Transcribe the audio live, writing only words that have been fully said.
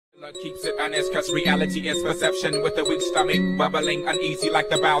Blood keeps it honest, cause reality is perception with a weak stomach, bubbling uneasy like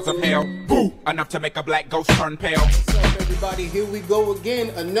the bowels of hell. Boo! Enough to make a black ghost turn pale. What's up, everybody? Here we go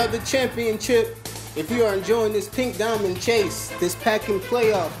again, another championship. If you are enjoying this pink diamond chase, this packing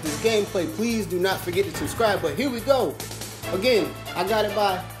playoff, this gameplay, please do not forget to subscribe. But here we go. Again, I got it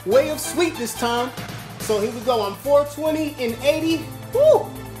by way of sweep this time. So here we go. I'm 420 and 80. Woo!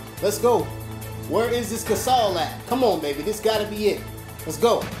 Let's go. Where is this Gasol at? Come on, baby. This gotta be it. Let's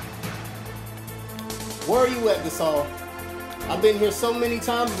go. Where are you at, Gasol? I've been here so many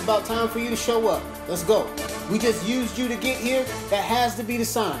times. It's about time for you to show up. Let's go. We just used you to get here. That has to be the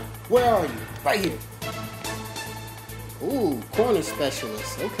sign. Where are you? Right here. Ooh, corner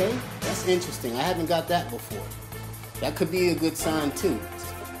specialist. Okay, that's interesting. I haven't got that before. That could be a good sign too.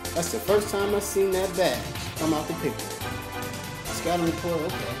 That's the first time I've seen that badge come out the picture. Scouting report,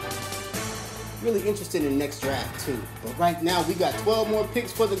 okay. Really interested in the next draft too. But right now we got 12 more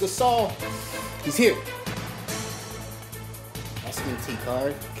picks for the Gasol. He's here. That's an MT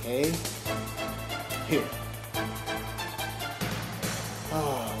card. Okay. Here.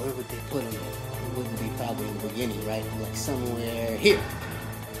 Oh, where would they put him? It wouldn't be probably in the beginning, right? Like somewhere here.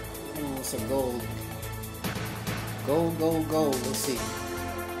 Oh, it's a gold. Gold, gold, gold. Let's see.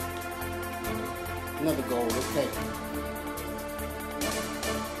 Another gold. Okay.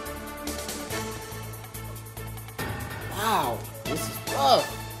 Wow, this is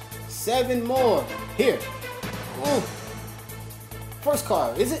rough. 7 more. Here. Ooh. First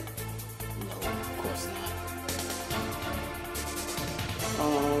card, is it? No, of course not.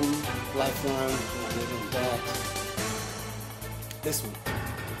 Lifeline. That. This one.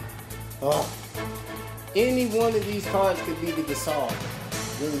 Oh. Any one of these cards could be the Gasol.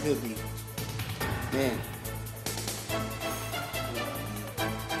 Really could be. Man.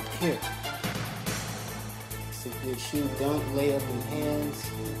 Here. Good shoe, dunk, layup in hands.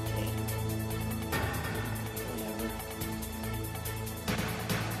 Okay. Whatever.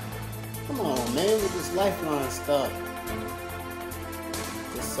 Come on, man, with this lifeline stuff.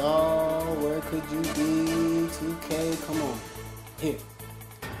 Gasol, where could you be? 2K, come on. Here.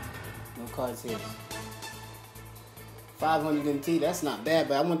 No cards here. 500 MT, that's not bad,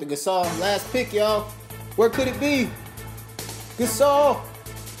 but I want the Gasol. Last pick, y'all. Where could it be? Gasol.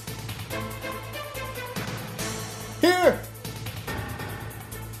 Here!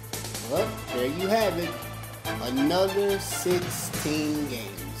 Well, there you have it. Another 16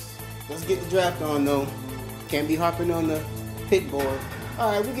 games. Let's get the draft on, though. Can't be harping on the pick board.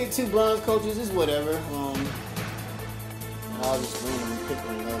 Alright, we get 2 bronze coaches. It's whatever. I'll just randomly pick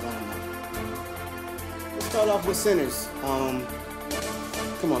one of those. I don't know. Let's start off with centers.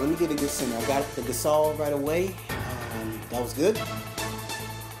 Come on, let me get a good center. I got the Gasol right away. That was good.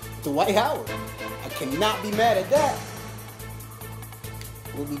 Dwight Howard. I cannot be mad at that.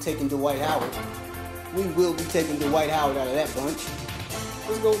 We'll be taking Dwight Howard. We will be taking Dwight Howard out of that bunch.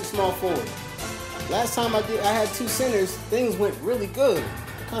 Let's go with the small forward. Last time I had 2 centers, things went really good.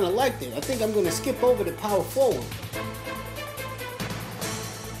 I kind of liked it. I think I'm going to skip over the power forward.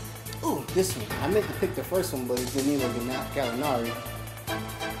 Ooh, this one. I meant to pick the first one, but it's Danilo Gallinari.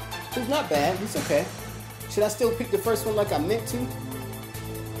 It's not bad. It's okay. Should I still pick the first one like I meant to?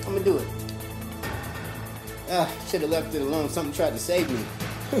 I'm going to do it. Should have left it alone. Something tried to save me.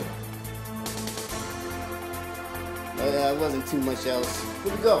 But it wasn't too much else.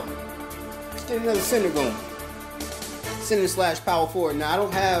 Here we go. Let's get another center going. Center / power forward. Now, I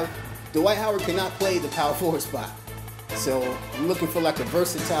don't have... Dwight Howard cannot play the power forward spot. So, I'm looking for like a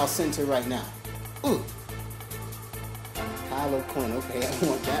versatile center right now. Ooh. Kyle O'Quinn. Okay, I don't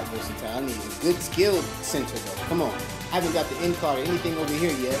want that versatile. I need a good skilled center, though. Come on. I haven't got the end card or anything over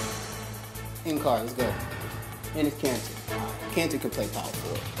here yet. End card. Let's go. And it's Cantor. Cantor can play power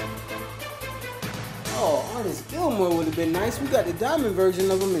forward. Oh, Artis Gilmore would have been nice. We got the diamond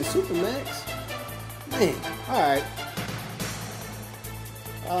version of him in Supermax. Man, alright.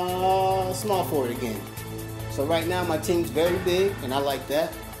 Small forward again. So right now my team's very big, and I like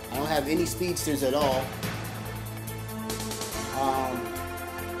that. I don't have any speedsters at all.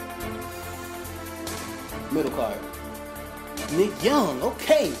 Middle card. Nick Young,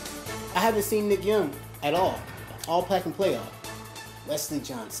 okay. I haven't seen Nick Young at all. All pack and playoff. Wesley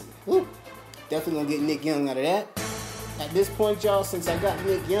Johnson. Woo. Definitely gonna get Nick Young out of that. At this point, y'all, since I got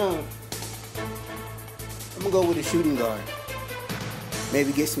Nick Young, I'm gonna go with a shooting guard.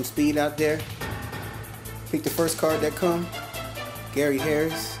 Maybe get some speed out there. Pick the first card that come. Gary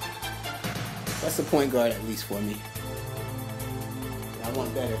Harris. That's a point guard at least for me. I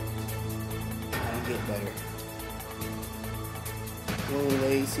want better. I don't get better. Dwayne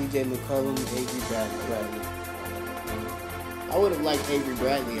Wade, CJ McCollum, Avery Bradley. I would have liked Avery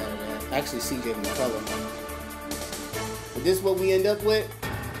Bradley out of that. Actually, CJ McCollum. But this is what we end up with.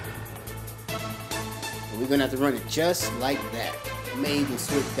 And we're going to have to run it just like that. I may even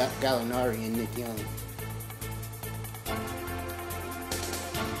switch Gallinari and Nick Young.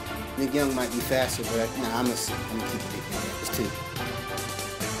 Nick Young might be faster, but I'm going to keep Nick Young at this 2.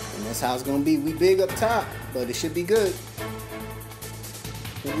 And that's how it's going to be. We big up top, but it should be good.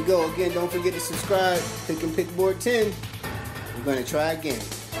 Here we go. Again, don't forget to subscribe. Pick and pick board 10. We're going to try again.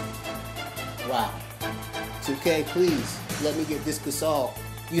 Wow. 2K, please, let me get this Gasol.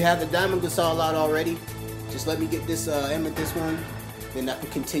 You have the Diamond Gasol out already. Just let me get this amethyst one. Then I can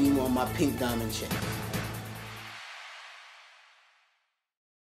continue on my pink diamond check.